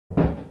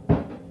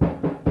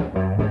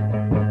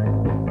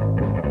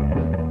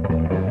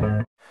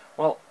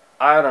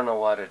I don't know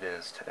what it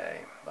is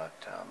today, but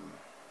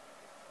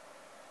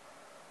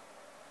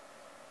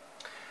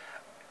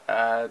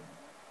uh,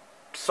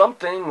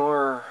 something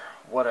or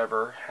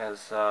whatever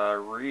has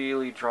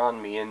really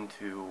drawn me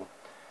into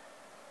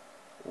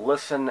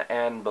listen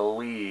and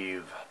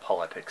believe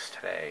politics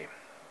today.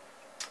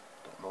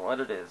 Don't know what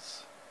it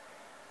is.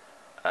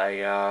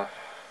 I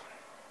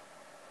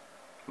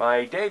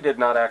my day did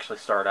not actually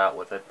start out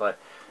with it, but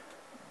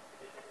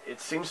it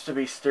seems to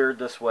be steered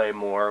this way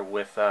more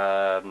with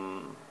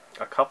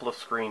a couple of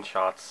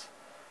screenshots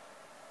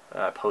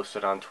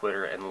posted on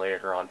Twitter and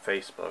later on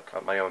Facebook,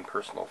 on my own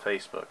personal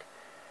Facebook,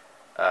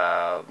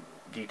 uh,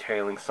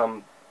 detailing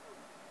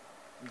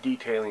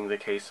the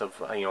case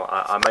of,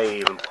 I may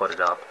even put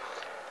it up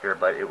here,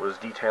 but it was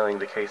detailing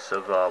the case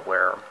of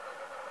where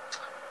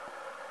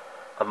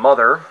a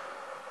mother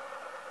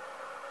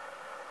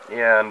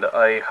and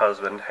a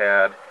husband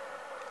had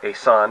a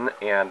son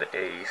and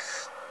a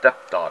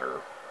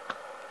stepdaughter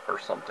or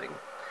something.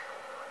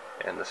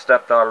 And the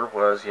stepdaughter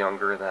was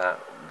younger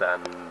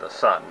than the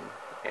son.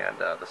 And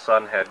the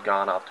son had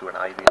gone off to an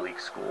Ivy League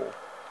school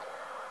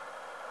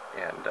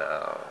and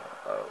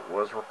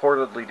was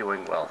reportedly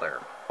doing well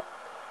there.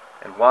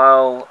 And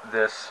while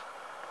this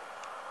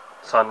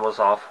son was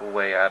off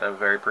away at a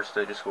very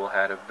prestigious school,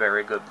 had a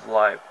very good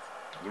life,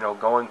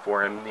 going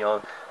for him,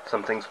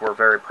 some things were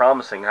very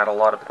promising, had a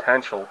lot of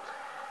potential,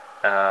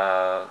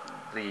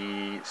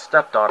 the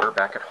stepdaughter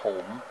back at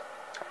home,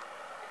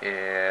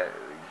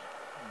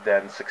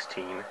 then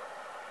 16,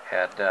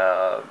 had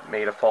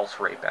made a false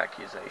rape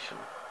accusation.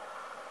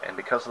 And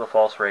because of the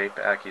false rape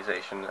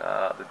accusation,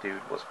 the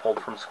dude was pulled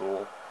from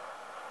school.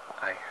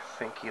 I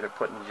think either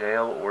put in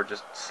jail or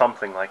just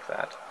something like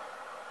that.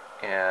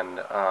 And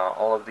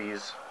all of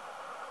these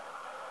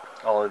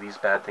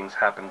bad things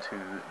happened to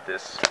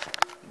this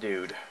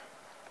dude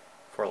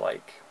for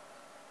like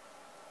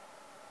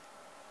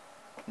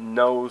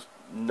no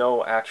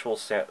actual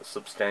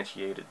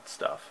substantiated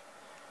stuff.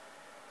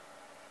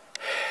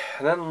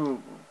 And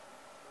then,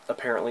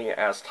 apparently,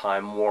 as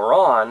time wore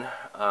on,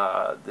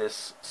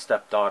 this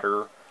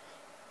stepdaughter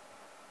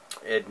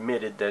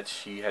admitted that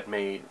she had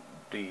made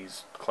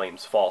these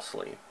claims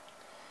falsely.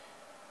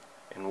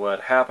 And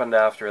what happened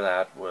after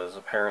that was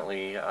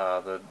apparently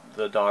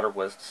the daughter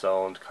was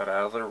disowned, cut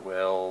out of their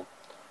will,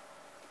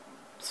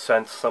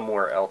 sent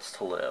somewhere else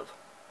to live.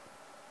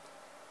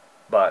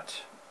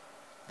 But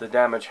the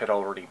damage had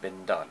already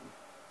been done.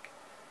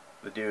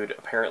 The dude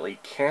apparently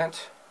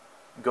can't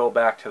go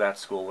back to that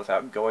school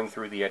without going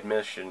through the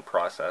admission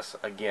process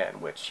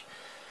again, which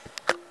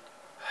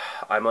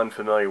I'm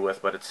unfamiliar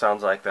with, but it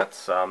sounds like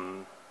that's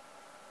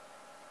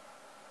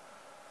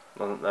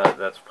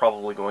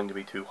probably going to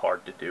be too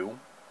hard to do.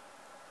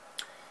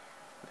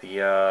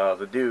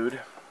 The dude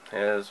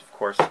is, of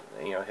course,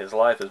 his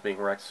life is being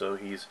wrecked, so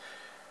he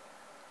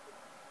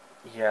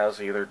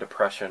has either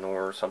depression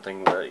or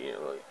something,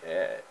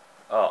 a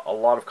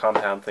lot of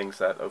compound things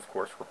that, of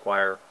course,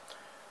 require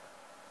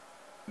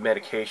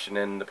medication.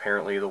 And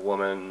apparently the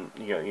woman,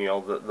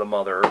 the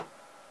mother,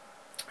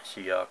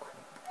 she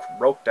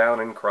broke down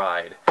and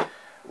cried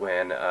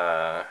when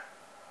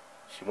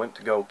she went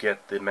to go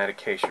get the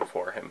medication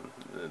for him.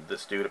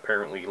 This dude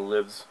apparently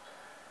lives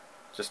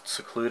just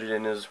secluded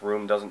in his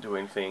room, doesn't do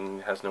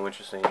anything, has no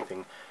interest in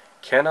anything,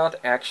 cannot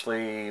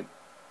actually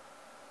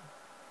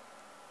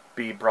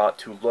be brought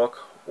to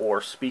look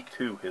or speak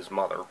to his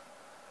mother.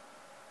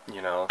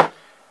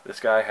 This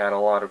guy had a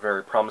lot of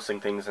very promising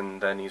things,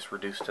 and then he's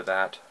reduced to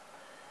that.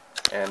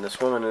 And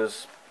this woman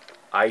is,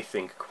 I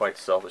think, quite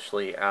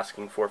selfishly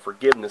asking for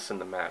forgiveness in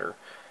the matter.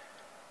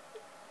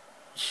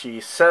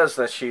 She says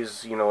that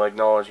she's,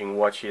 acknowledging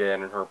what she did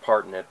and her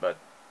part in it, but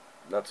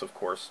that's, of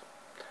course,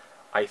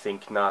 I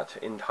think, not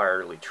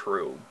entirely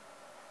true.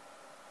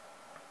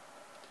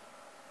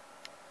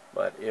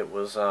 But it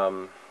was,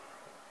 but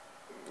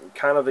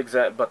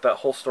that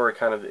whole story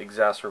kind of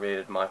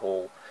exacerbated my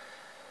whole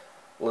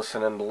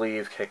listen and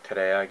believe kick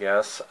today, I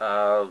guess.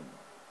 I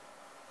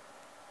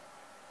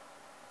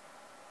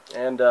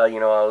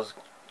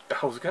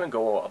was gonna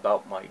go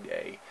about my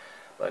day,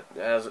 but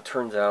as it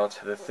turns out,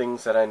 the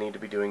things that I need to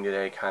be doing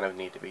today kind of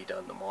need to be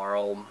done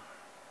tomorrow.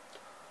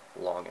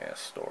 Long ass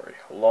story,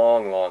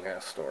 long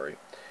ass story.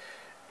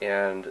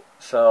 And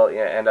so,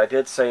 yeah, and I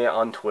did say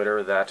on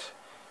Twitter that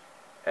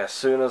as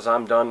soon as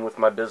I'm done with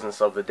my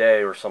business of the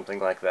day or something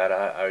like that,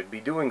 I would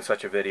be doing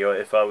such a video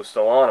if I was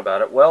still on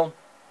about it. Well,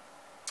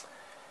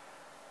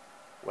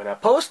 when I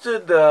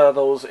posted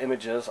those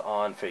images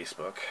on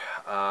Facebook,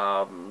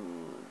 a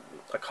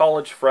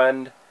college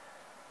friend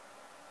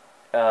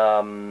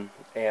and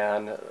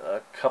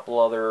a couple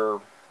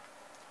other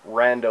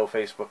rando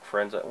Facebook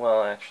friends,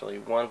 well, actually,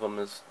 one of them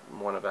is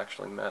one I've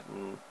actually met,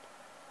 and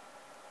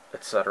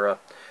etc.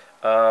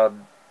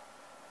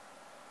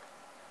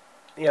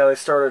 They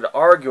started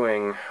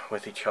arguing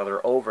with each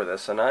other over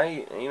this, and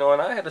I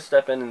had to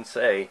step in and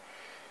say,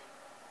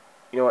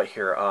 you know what,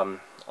 here,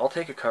 I'll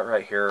take a cut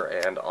right here,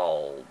 and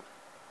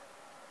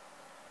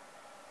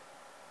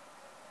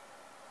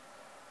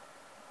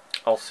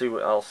I'll see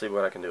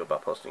what I can do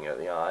about posting it.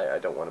 Yeah, I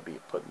don't want to be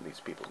putting these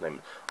people's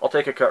names. I'll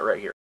take a cut right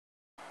here.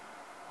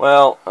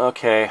 Well,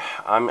 okay,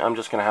 I'm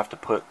just gonna have to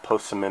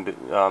post some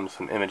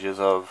images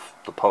of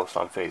the post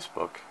on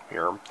Facebook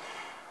here,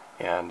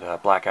 and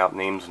black out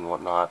names and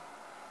whatnot.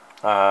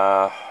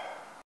 A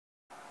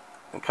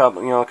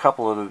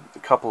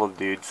couple of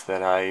dudes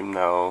that I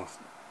know,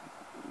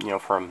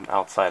 from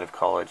outside of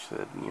college,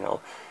 that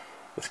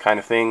this kind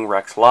of thing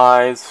wrecks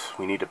lives.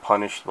 We need to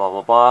punish, blah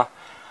blah blah.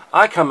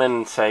 I come in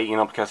and say,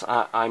 because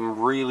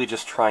I'm really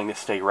just trying to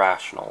stay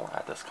rational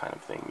at this kind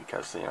of thing,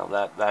 because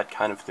that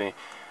kind of thing.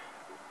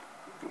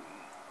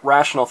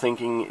 Rational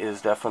thinking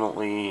is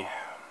definitely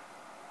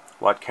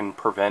what can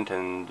prevent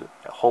and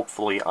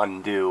hopefully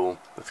undo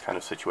this kind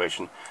of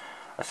situation.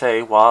 I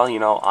say, well,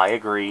 I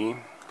agree.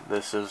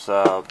 This is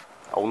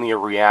only a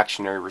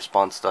reactionary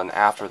response done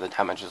after the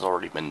damage has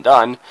already been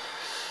done.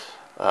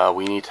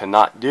 We need to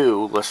not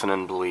do listen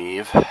and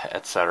believe,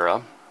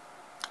 etc.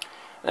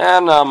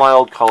 And my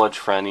old college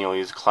friend,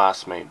 he's a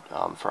classmate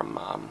from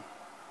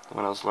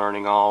when I was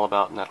learning all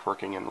about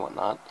networking and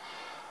whatnot.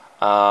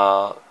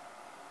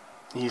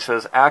 He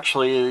says,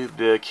 actually,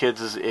 the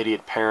kids'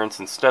 idiot parents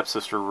and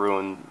stepsister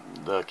ruined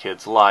the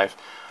kid's life.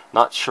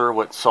 Not sure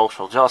what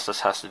social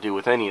justice has to do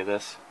with any of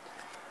this.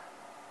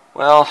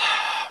 Well,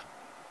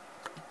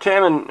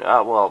 Tim and,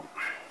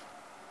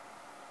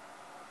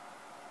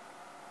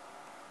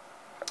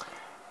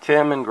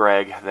 Tim and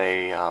Greg,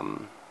 they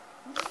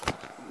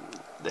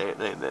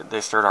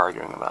start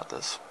arguing about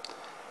this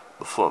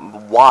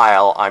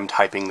while I'm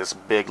typing this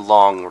big,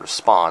 long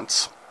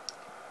response.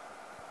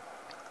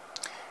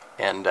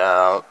 And,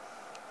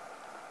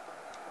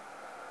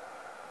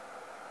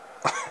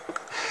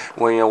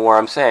 where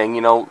I'm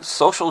saying,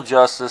 social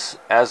justice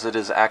as it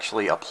is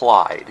actually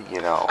applied,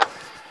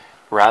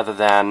 rather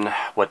than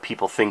what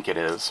people think it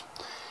is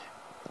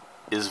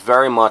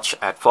very much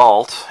at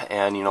fault.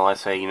 And, I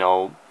say,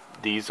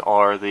 these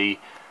are the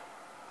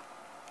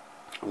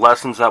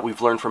lessons that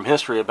we've learned from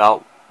history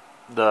about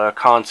the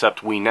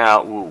concept we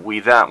now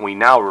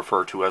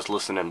refer to as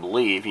listen and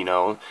believe.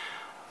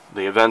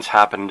 The events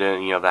happened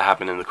in, that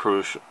happened in the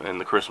Crucible.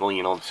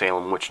 The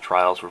Salem witch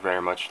trials were very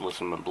much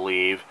listen and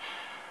believe.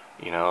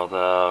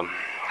 The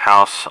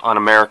House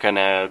Un-American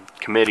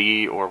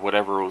Committee, or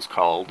whatever it was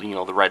called,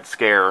 the Red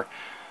Scare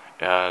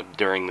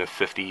during the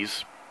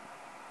 50s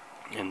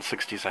and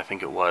 60s, I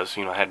think it was,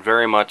 had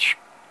very much,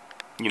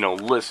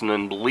 listen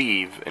and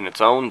believe in its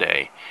own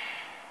day.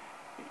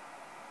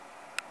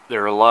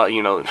 There are a lot,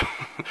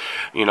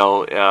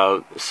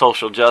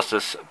 social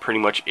justice pretty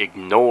much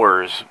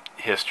ignores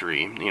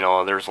history.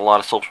 There's a lot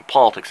of social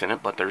politics in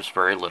it, but there's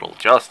very little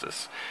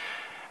justice.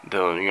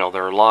 There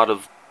are a lot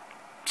of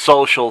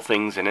social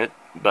things in it,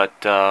 but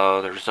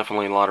there's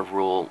definitely a lot of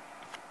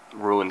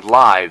ruined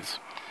lives.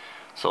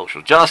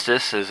 Social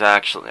justice is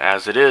actually,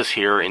 as it is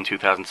here in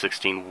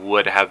 2016,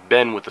 would have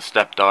been with the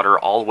stepdaughter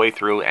all the way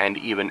through and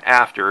even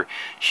after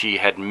she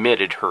had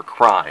admitted her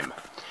crime.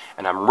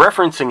 And I'm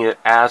referencing it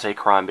as a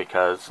crime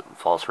because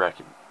false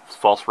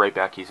rape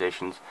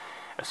accusations,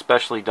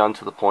 especially done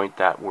to the point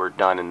that were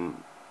done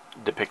and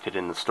depicted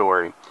in the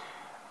story,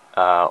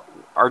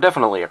 are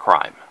definitely a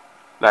crime.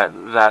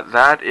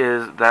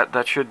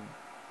 That should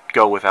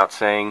go without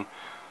saying.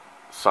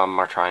 Some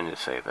are trying to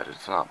say that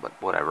it's not, but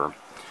whatever.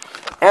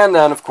 And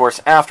then, of course,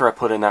 after I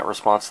put in that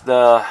response,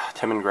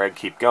 Tim and Greg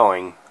keep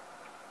going.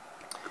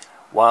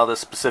 While this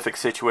specific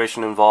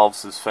situation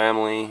involves his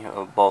family,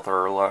 both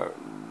are large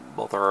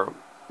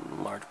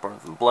part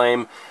of the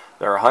blame.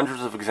 There are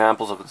hundreds of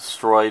examples of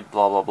destroyed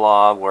blah blah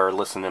blah where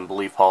listen and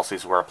believe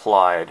policies were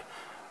applied,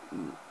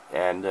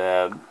 and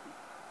of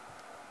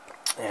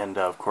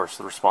course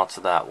the response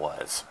to that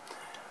was,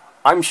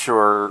 I'm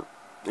sure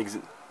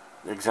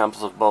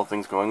examples of both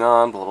things going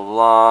on, blah blah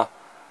blah.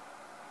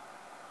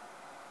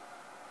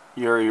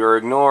 You're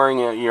ignoring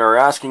it. You're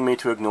asking me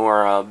to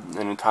ignore an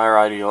entire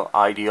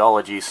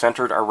ideology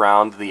centered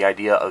around the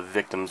idea of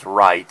victims'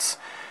 rights,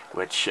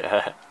 which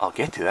I'll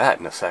get to that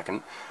in a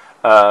second.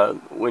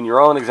 When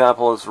your own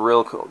example is the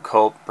real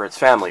culprit's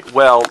family.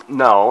 Well,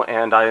 no,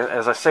 and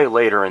as I say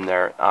later in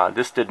there,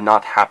 this did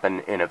not happen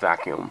in a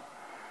vacuum.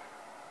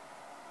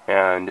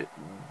 And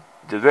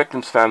the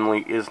victim's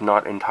family is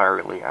not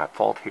entirely at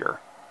fault here.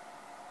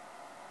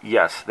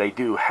 Yes, they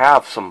do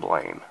have some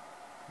blame.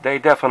 They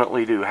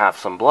definitely do have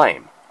some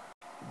blame.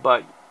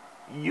 But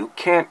you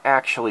can't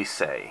actually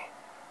say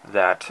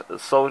that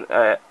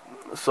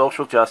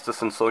social justice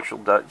and social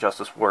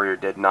justice warrior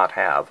did not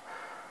have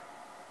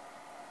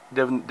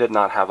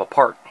a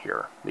part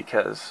here,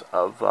 because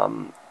of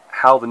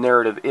how the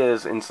narrative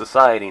is in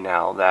society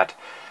now, that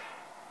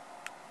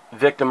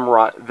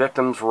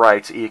victims'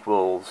 rights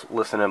equals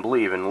listen and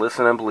believe, and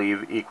listen and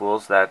believe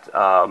equals that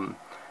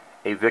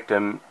a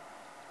victim,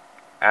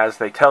 as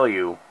they tell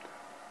you,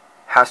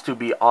 has to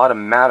be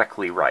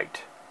automatically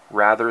right,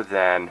 rather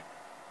than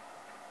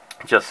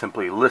just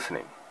simply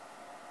listening.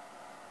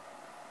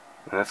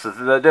 And this is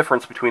the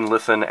difference between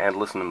listen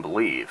and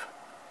believe.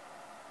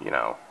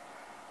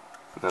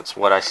 That's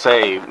what I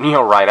say,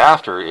 right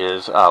after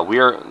is, we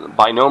are,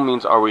 by no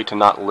means are we to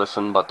not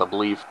listen, but to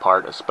believe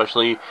part,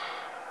 especially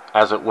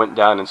as it went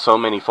down in so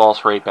many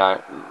false rape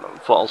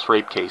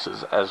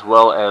cases, as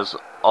well as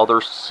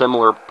other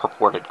similar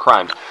purported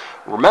crimes.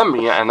 Remember,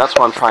 and that's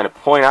what I'm trying to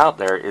point out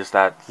there, is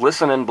that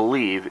listen and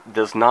believe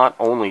does not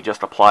only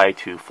just apply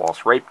to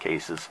false rape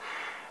cases.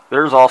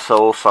 There's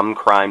also some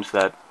crimes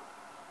that,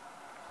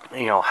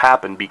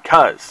 happen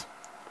because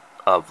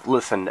of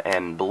listen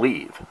and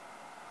believe.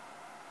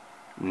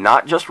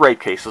 Not just rape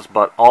cases,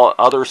 but all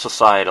other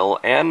societal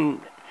and,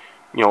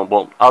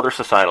 other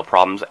societal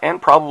problems,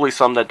 and probably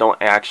some that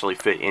don't actually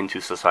fit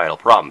into societal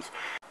problems.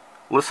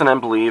 Listen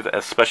and believe,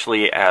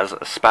 especially as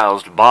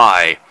espoused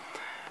by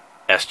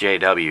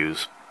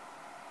SJWs,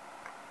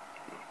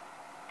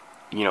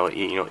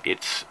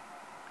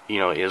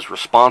 is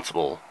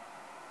responsible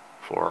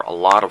for a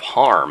lot of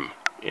harm,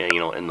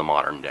 in the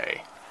modern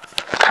day.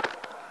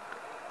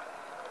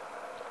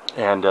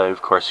 And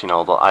of course,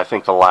 I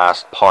think the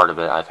last part of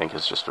it, I think,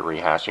 is just a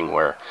rehashing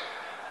where.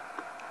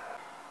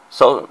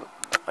 So,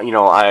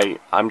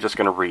 I'm just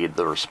going to read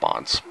the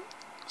response.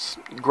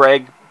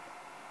 Greg,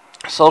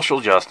 social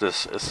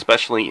justice,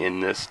 especially in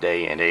this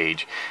day and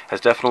age,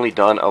 has definitely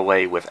done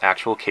away with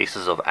actual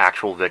cases of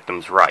actual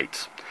victims'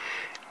 rights.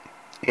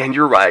 And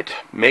you're right,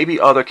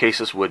 maybe other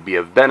cases would be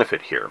of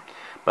benefit here,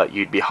 but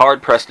you'd be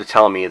hard-pressed to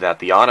tell me that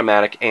the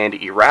automatic and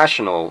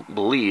irrational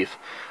belief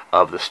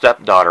of the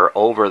stepdaughter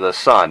over the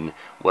son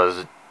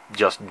was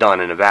just done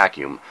in a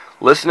vacuum.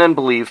 Listen and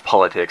believe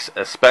politics,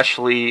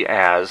 especially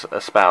as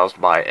espoused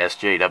by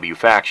SJW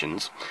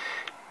factions,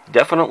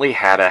 definitely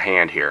had a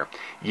hand here.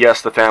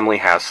 Yes, the family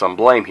has some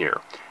blame here.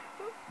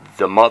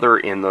 The mother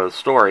in the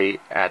story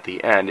at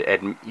the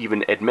end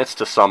even admits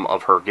to some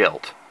of her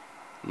guilt.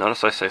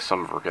 Notice I say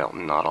some of her guilt,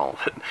 not all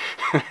of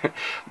it.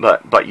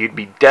 but you'd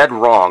be dead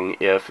wrong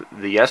if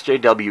the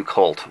SJW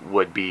cult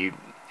would be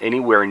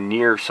anywhere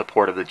near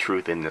support of the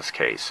truth in this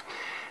case.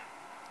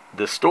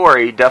 The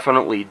story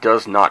definitely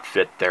does not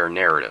fit their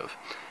narrative.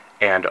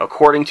 And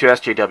according to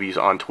SJWs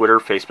on Twitter,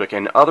 Facebook,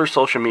 and other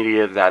social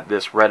media that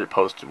this Reddit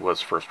post was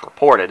first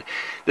reported,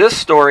 this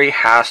story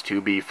has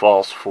to be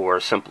false for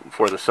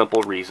the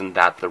simple reason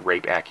that the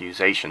rape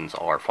accusations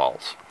are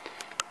false.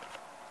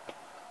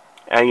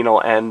 And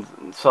and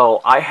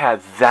so I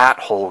had that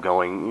whole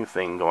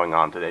thing going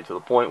on today, to the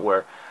point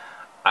where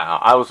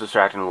I was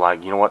distracted and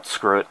like, you know what,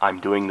 screw it,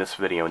 I'm doing this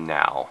video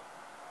now.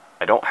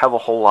 I don't have a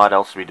whole lot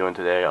else to be doing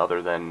today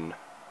other than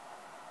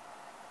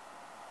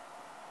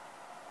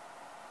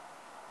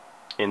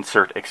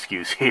insert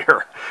excuse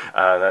here.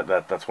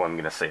 That's what I'm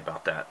going to say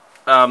about that.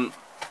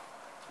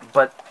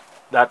 But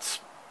that's,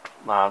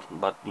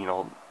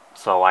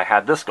 so I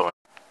had this going.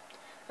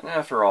 And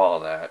after all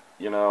of that,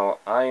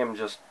 I am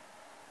just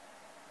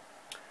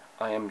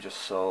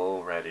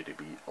so ready to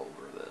be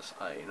over this.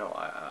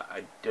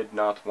 I did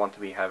not want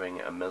to be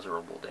having a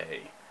miserable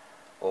day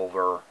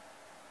over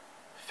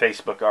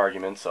Facebook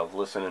arguments of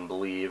listen and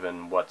believe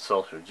and what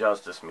social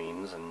justice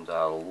means, and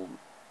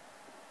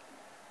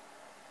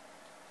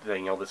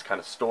this kind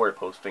of story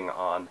posting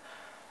on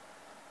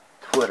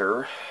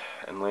Twitter,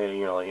 and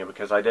later,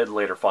 because I did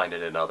later find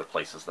it in other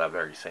places, that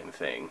very same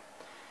thing.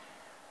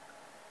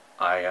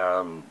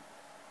 Why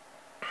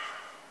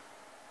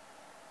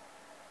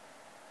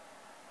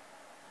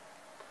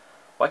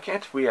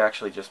can't we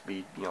actually just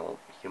be,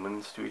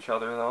 humans to each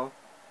other, though?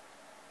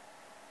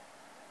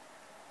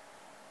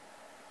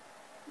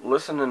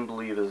 Listen and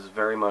believe is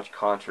very much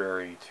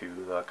contrary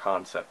to the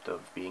concept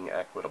of being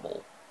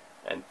equitable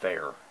and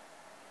fair.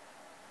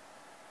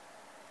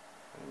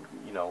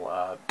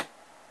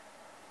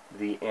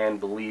 The and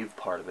believe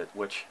part of it,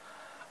 which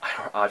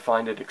I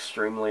find it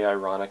extremely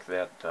ironic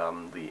that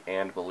the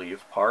and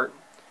believe part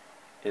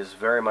is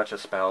very much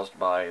espoused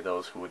by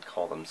those who would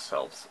call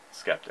themselves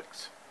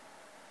skeptics.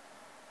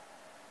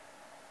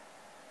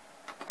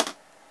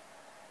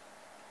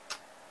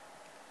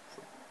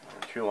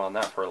 Chew on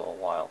that for a little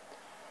while.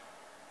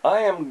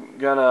 I am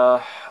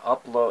gonna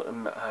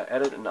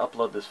edit and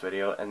upload this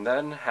video, and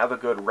then have a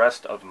good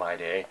rest of my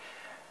day,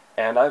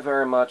 and I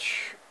very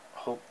much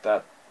hope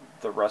that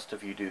the rest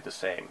of you do the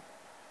same.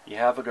 You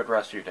have a good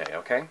rest of your day,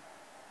 okay?